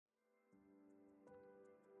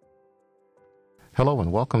Hello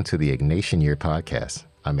and welcome to the Ignatian Year Podcast.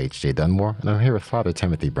 I'm H.J. Dunmore and I'm here with Father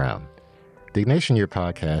Timothy Brown. The Ignatian Year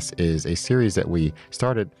Podcast is a series that we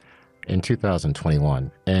started in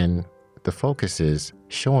 2021, and the focus is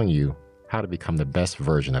showing you how to become the best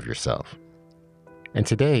version of yourself. And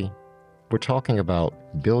today, we're talking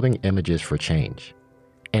about building images for change.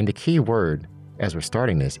 And the key word as we're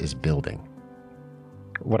starting this is building.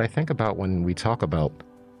 What I think about when we talk about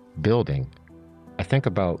building, I think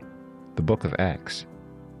about the book of Acts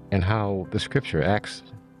and how the scripture, Acts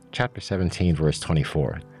chapter 17, verse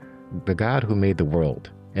 24, the God who made the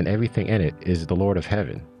world and everything in it is the Lord of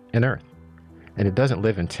heaven and earth, and it doesn't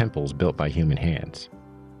live in temples built by human hands.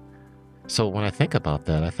 So when I think about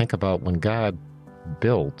that, I think about when God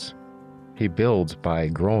builds, he builds by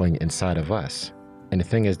growing inside of us. And the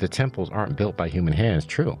thing is, the temples aren't built by human hands,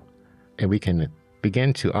 true. And we can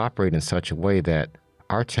begin to operate in such a way that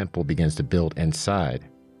our temple begins to build inside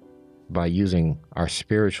by using our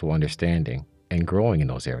spiritual understanding and growing in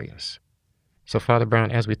those areas. So Father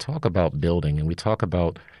Brown, as we talk about building and we talk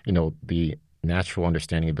about, the natural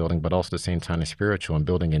understanding of building, but also at the same time the spiritual and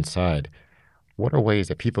building inside, what are ways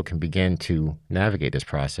that people can begin to navigate this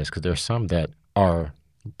process? Because there are some that are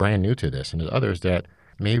brand new to this, and there's others that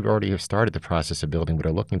maybe already have started the process of building, but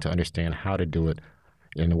are looking to understand how to do it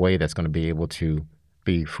in a way that's going to be able to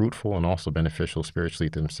be fruitful and also beneficial spiritually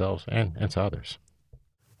to themselves and to others.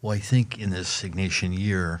 Well, I think in this Ignatian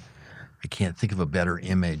year, I can't think of a better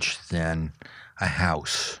image than a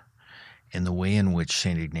house, and the way in which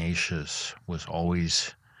St. Ignatius was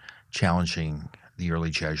always challenging the early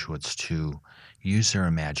Jesuits to use their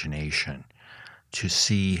imagination to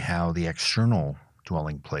see how the external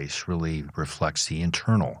dwelling place really reflects the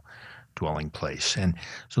internal dwelling place. And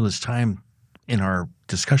so this time in our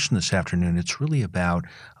discussion this afternoon, it's really about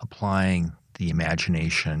applying the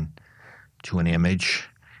imagination to an image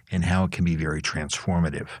and how it can be very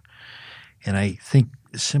transformative. And I think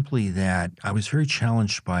simply that I was very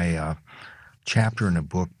challenged by a chapter in a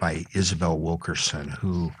book by Isabel Wilkerson,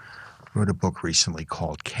 who wrote a book recently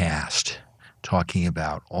called Caste, talking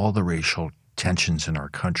about all the racial tensions in our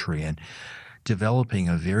country and developing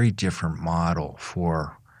a very different model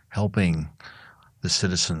for helping the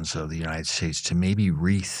citizens of the United States to maybe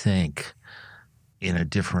rethink in a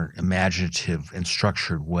different, imaginative and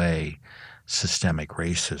structured way systemic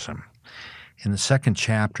racism. In the second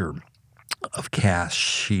chapter of Caste,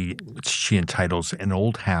 she entitles An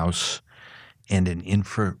Old House and an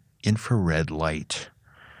Infrared Light.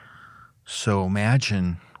 So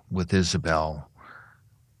imagine with Isabel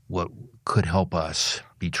what could help us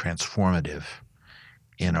be transformative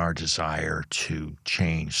in our desire to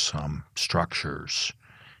change some structures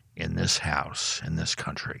in this house, in this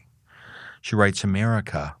country. She writes,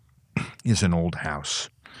 America is an old house.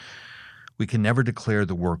 We can never declare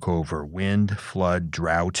the work over. Wind, flood,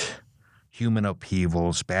 drought, human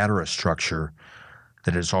upheavals batter a structure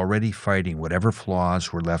that is already fighting whatever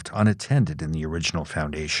flaws were left unattended in the original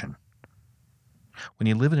foundation. When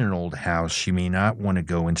you live in an old house, you may not want to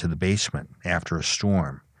go into the basement after a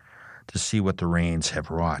storm to see what the rains have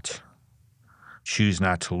wrought. Choose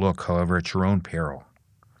not to look, however, at your own peril.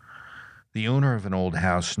 The owner of an old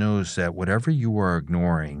house knows that whatever you are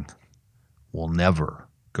ignoring will never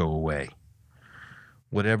go away.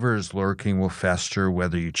 Whatever is lurking will fester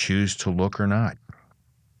whether you choose to look or not.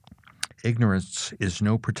 Ignorance is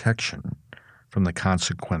no protection from the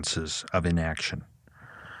consequences of inaction.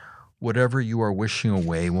 Whatever you are wishing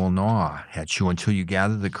away will gnaw at you until you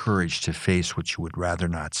gather the courage to face what you would rather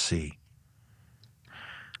not see.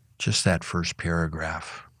 Just that first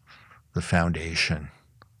paragraph, the foundation,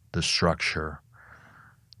 the structure.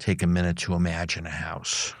 Take a minute to imagine a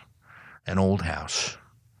house, an old house.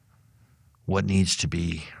 What needs to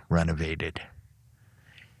be renovated?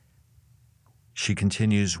 She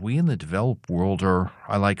continues, we in the developed world are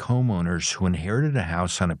like homeowners who inherited a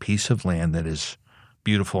house on a piece of land that is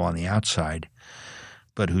beautiful on the outside,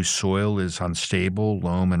 but whose soil is unstable,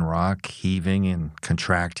 loam and rock, heaving and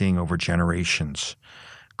contracting over generations,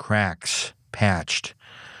 cracks patched,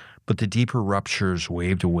 but the deeper ruptures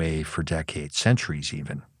waved away for decades, centuries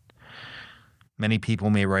even. Many people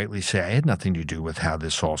may rightly say, I had nothing to do with how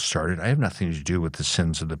this all started. I have nothing to do with the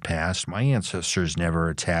sins of the past. My ancestors never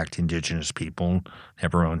attacked indigenous people,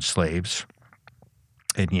 never owned slaves.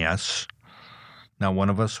 And yes, not one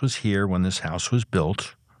of us was here when this house was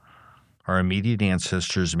built. Our immediate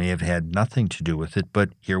ancestors may have had nothing to do with it, but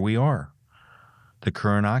here we are, the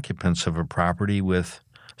current occupants of a property with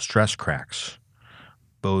stress cracks,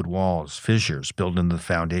 bowed walls, fissures built into the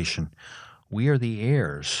foundation. We are the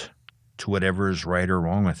heirs to whatever is right or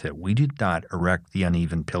wrong with it. We did not erect the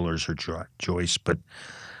uneven pillars or joists, but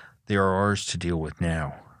they are ours to deal with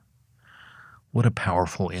now. What a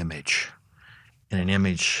powerful image, and an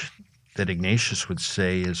image that Ignatius would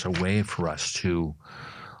say is a way for us to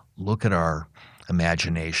look at our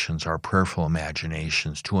imaginations, our prayerful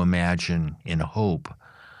imaginations, to imagine in hope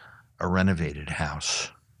a renovated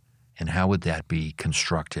house, and how would that be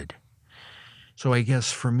constructed? So I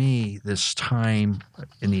guess for me, this time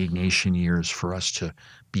in the Ignatian years, for us to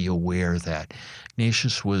be aware that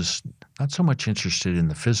Ignatius was not so much interested in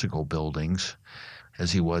the physical buildings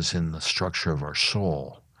as he was in the structure of our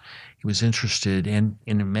soul. He was interested, and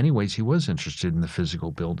in many ways he was interested in the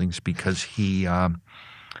physical buildings, because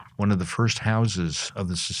one of the first houses of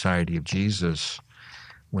the Society of Jesus,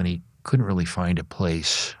 when he couldn't really find a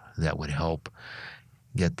place that would help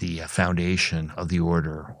get the foundation of the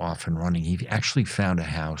order off and running, he actually found a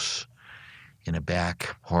house in a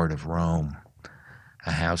back part of Rome,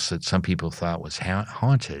 a house that some people thought was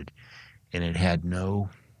haunted, and it had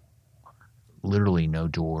literally no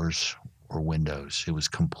doors or windows. It was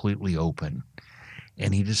completely open.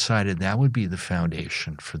 And he decided that would be the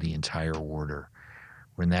foundation for the entire order.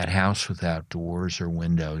 Where in that house without doors or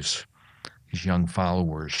windows, his young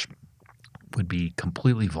followers would be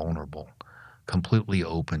completely vulnerable, completely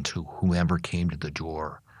open to whomever came to the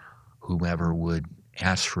door, whomever would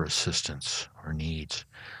ask for assistance or needs.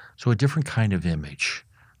 So a different kind of image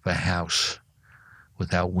of a house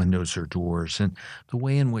without windows or doors. And the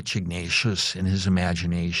way in which Ignatius, in his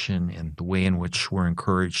imagination, and the way in which we're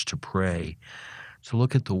encouraged to pray, to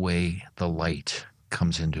look at the way the light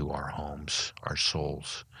comes into our homes, our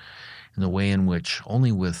souls, and the way in which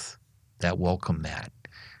only with that welcome mat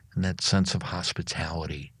and that sense of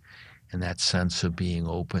hospitality and that sense of being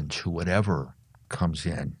open to whatever comes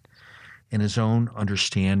in his own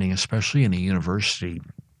understanding, especially in a university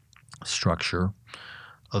structure,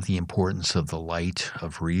 of the importance of the light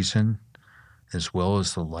of reason, as well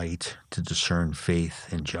as the light to discern faith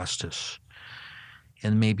and justice.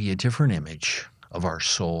 And maybe a different image of our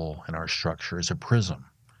soul and our structure is a prism,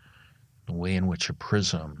 the way in which a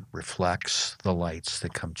prism reflects the lights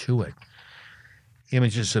that come to it.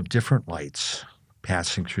 Images of different lights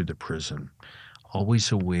passing through the prism, always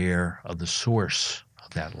aware of the source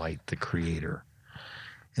of that light, the Creator.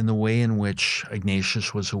 And the way in which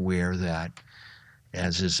Ignatius was aware that,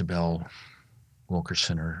 as Isabel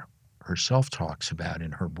Wilkerson herself talks about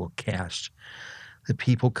in her book Cast, that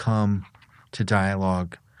people come to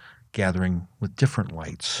dialogue gathering with different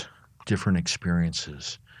lights, different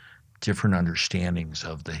experiences, different understandings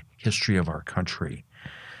of the history of our country.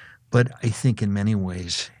 But I think in many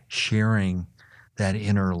ways sharing that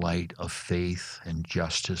inner light of faith and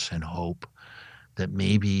justice and hope, that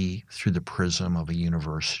maybe through the prism of a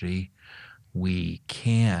university we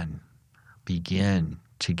can begin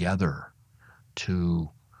together to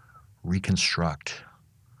reconstruct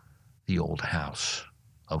the old house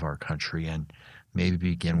of our country, and maybe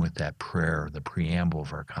begin with that prayer, the preamble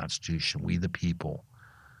of our Constitution, we the people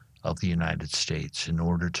of the United States, in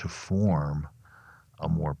order to form a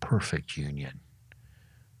more perfect union,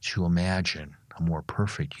 to imagine a more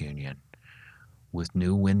perfect union with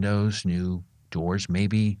new windows, new doors,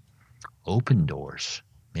 maybe open doors,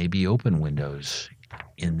 maybe open windows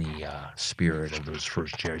in the spirit of those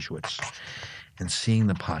first Jesuits, and seeing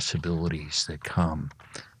the possibilities that come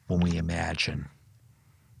when we imagine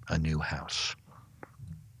a new house.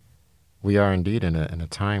 We are indeed in a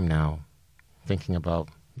time now, thinking about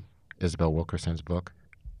Isabel Wilkerson's book.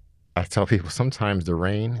 I tell people sometimes the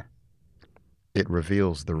rain, it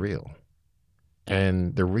reveals the real.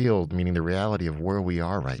 And the real, meaning the reality of where we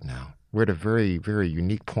are right now. We're at a very, very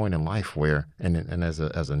unique point in life where, and as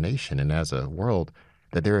a nation and as a world,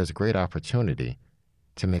 that there is a great opportunity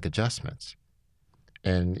to make adjustments.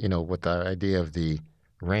 And, with the idea of the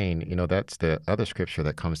rain, that's the other scripture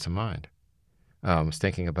that comes to mind. I was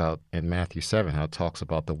thinking about in Matthew 7, how it talks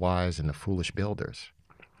about the wise and the foolish builders.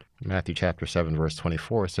 Matthew chapter 7, verse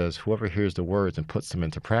 24 says, "Whoever hears the words and puts them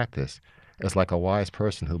into practice is like a wise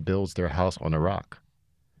person who builds their house on a rock.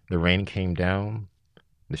 The rain came down,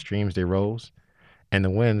 the streams they rose, and the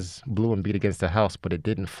winds blew and beat against the house, but it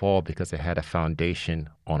didn't fall because it had a foundation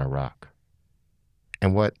on a rock."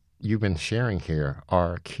 And what you've been sharing here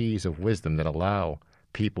are keys of wisdom that allow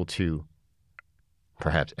people to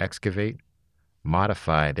perhaps excavate,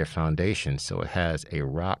 modify their foundation so it has a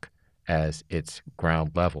rock as its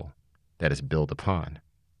ground level that is built upon.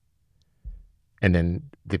 And then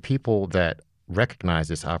the people that recognize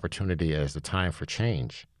this opportunity as the time for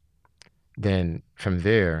change, then from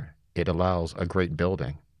there, it allows a great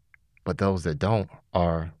building. But those that don't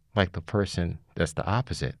are like the person that's the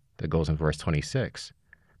opposite, that goes in verse 26.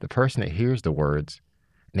 The person that hears the words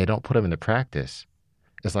and they don't put them into practice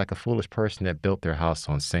is like a foolish person that built their house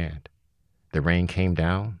on sand. The rain came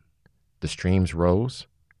down, the streams rose,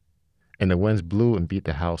 and the winds blew and beat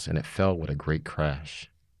the house, and it fell with a great crash.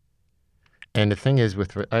 And the thing is, with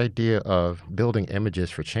the idea of building images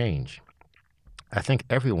for change, I think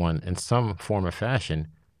everyone in some form or fashion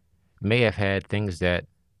may have had things that,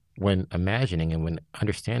 when imagining and when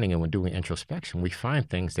understanding and when doing introspection, we find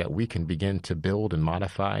things that we can begin to build and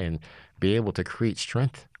modify and be able to create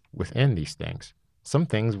strength within these things. Some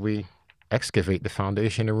things we excavate the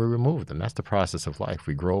foundation and we remove them. That's the process of life.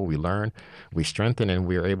 We grow, we learn, we strengthen, and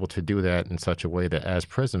we are able to do that in such a way that as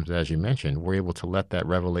prisms, as you mentioned, we're able to let that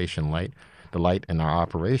revelation light, the light in our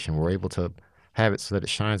operation, we're able to have it so that it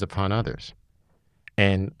shines upon others.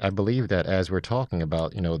 And I believe that as we're talking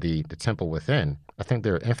about, the temple within, I think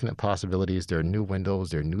there are infinite possibilities. There are new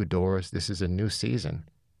windows, there are new doors. This is a new season.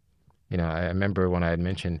 I remember when I had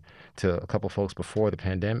mentioned to a couple folks before the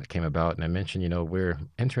pandemic came about, and I mentioned, we're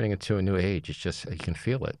entering into a new age. It's just, you can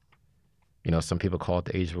feel it. Some people call it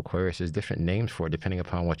the age of Aquarius. There's different names for it depending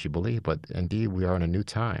upon what you believe, but indeed we are in a new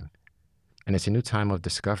time. And it's a new time of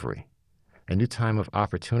discovery, a new time of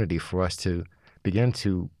opportunity for us to begin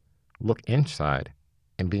to look inside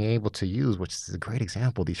and being able to use, which is a great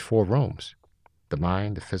example, these 4 rooms: the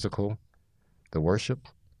mind, the physical, the worship,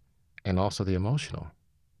 and also the emotional.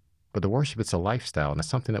 But the worship, it's a lifestyle, and it's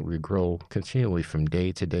something that we grow continually from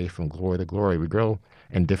day to day, from glory to glory. We grow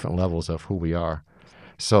in different levels of who we are.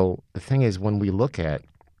 So the thing is, when we look at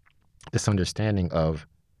this understanding of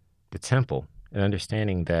the temple and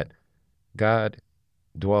understanding that God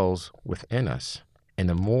dwells within us, and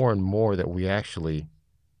the more and more that we actually,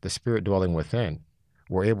 the Spirit dwelling within,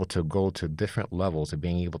 we're able to go to different levels of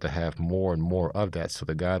being able to have more and more of that, so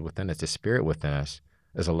the God within us, the Spirit within us,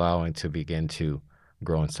 is allowing to begin to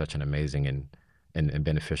grow in such an amazing and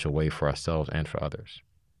beneficial way for ourselves and for others.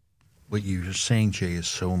 What you're saying, Jay, is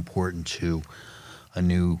so important to a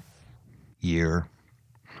new year,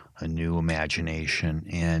 a new imagination,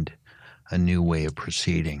 and a new way of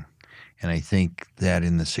proceeding. And I think that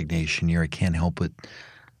in the Signation Year, I can't help but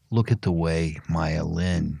look at the way Maya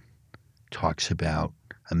Lin talks about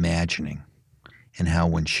imagining, and how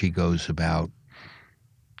when she goes about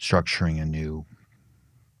structuring a new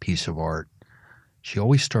piece of art, she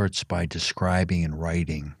always starts by describing and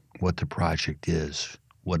writing what the project is,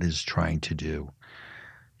 what it's trying to do.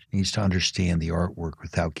 She needs to understand the artwork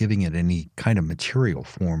without giving it any kind of material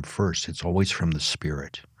form first. It's always from the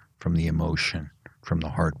spirit, from the emotion, from the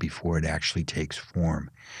heart before it actually takes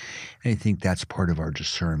form. And I think that's part of our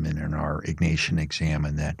discernment in our Ignatian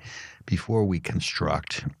Examen, that before we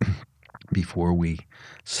construct, before we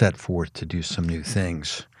set forth to do some new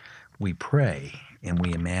things, we pray and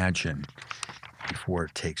we imagine before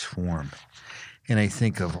it takes form. And I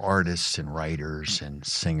think of artists and writers and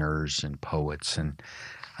singers and poets, and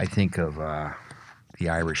I think of the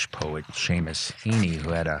Irish poet Seamus Heaney, who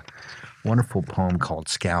had a wonderful poem called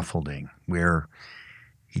Scaffolding, where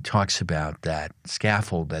he talks about that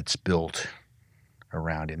scaffold that's built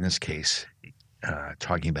around, in this case,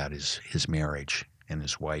 talking about his marriage and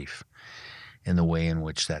his wife, and the way in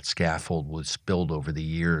which that scaffold was built over the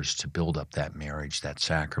years to build up that marriage, that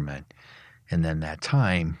sacrament, and then that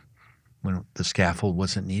time when the scaffold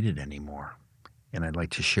wasn't needed anymore. And I'd like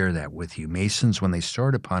to share that with you. Masons, when they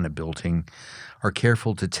start upon a building, are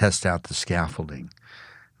careful to test out the scaffolding,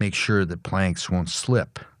 make sure that planks won't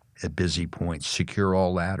slip at busy points, secure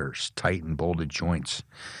all ladders, tighten bolted joints.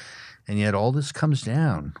 And yet all this comes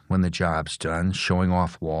down when the job's done, showing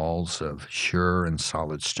off walls of sure and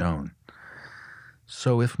solid stone.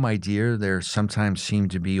 So if, my dear, there sometimes seem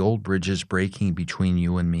to be old bridges breaking between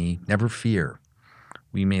you and me, never fear.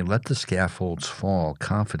 We may let the scaffolds fall,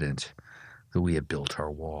 confident that we have built our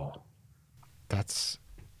wall. That's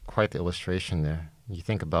quite the illustration there. You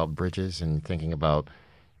think about bridges and thinking about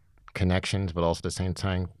connections, but also at the same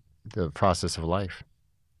time, the process of life.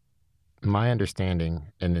 My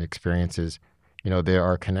understanding and the experiences, there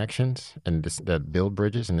are connections and that build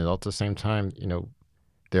bridges, and at the same time,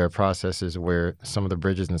 there are processes where some of the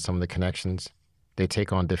bridges and some of the connections, they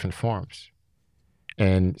take on different forms.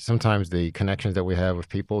 And sometimes the connections that we have with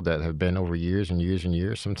people that have been over years and years and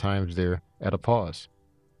years, sometimes they're at a pause.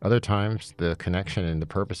 Other times, the connection and the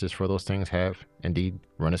purposes for those things have indeed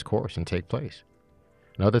run its course and take place.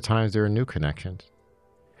 And other times, there are new connections.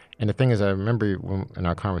 And the thing is, I remember in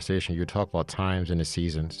our conversation, you talk about times and the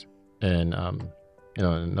seasons. And,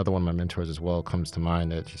 another one of my mentors as well comes to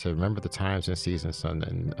mind that she said, remember the times and seasons, son,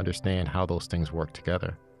 and understand how those things work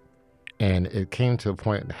together. And it came to a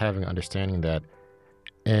point of having understanding that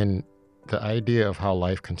in the idea of how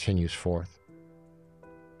life continues forth,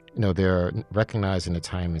 They're recognizing the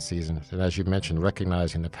time and seasons, and as you mentioned,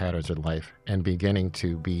 recognizing the patterns of life and beginning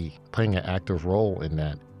to be playing an active role in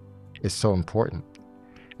that is so important.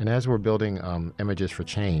 And as we're building images for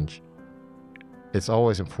change, it's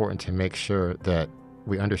always important to make sure that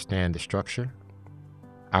we understand the structure,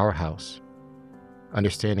 our house,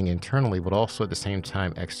 understanding internally, but also at the same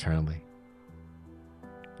time externally.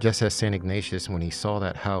 Just as St. Ignatius, when he saw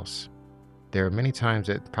that house, there are many times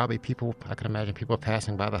that probably I can imagine people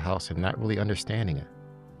passing by the house and not really understanding it.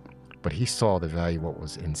 But he saw the value of what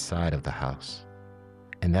was inside of the house.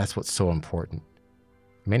 And that's what's so important.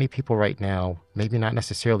 Many people right now, maybe not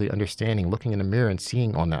necessarily understanding, looking in the mirror and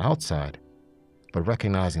seeing on the outside, but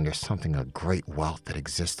recognizing there's something of great wealth that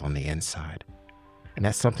exists on the inside. And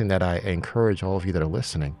that's something that I encourage all of you that are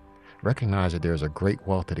listening. Recognize that there's a great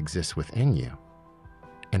wealth that exists within you.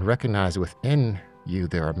 And recognize within you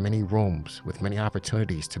there are many rooms with many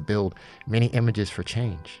opportunities to build many images for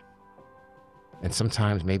change. And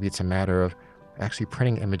sometimes maybe it's a matter of actually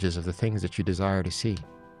printing images of the things that you desire to see.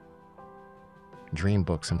 Dream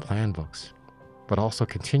books and plan books. But also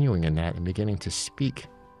continuing in that and beginning to speak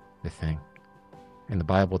the thing. And the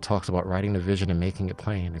Bible talks about writing the vision and making it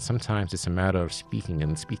plain. And sometimes it's a matter of speaking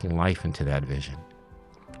and speaking life into that vision.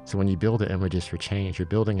 So when you build the images for change, you're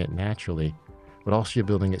building it naturally, but also you're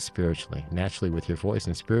building it spiritually, naturally with your voice,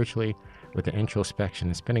 and spiritually with the introspection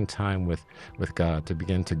and spending time with God to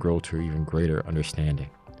begin to grow to even greater understanding.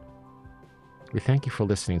 We thank you for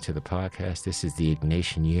listening to the podcast. This is the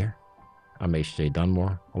Ignatian Year. I'm H.J.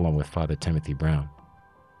 Dunmore, along with Father Timothy Brown.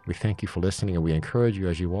 We thank you for listening, and we encourage you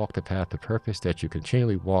as you walk the path of purpose that you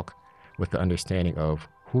continually walk with the understanding of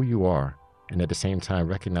who you are, and at the same time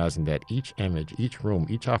recognizing that each image, each room,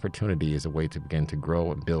 each opportunity is a way to begin to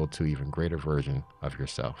grow and build to even greater version of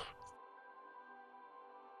yourself.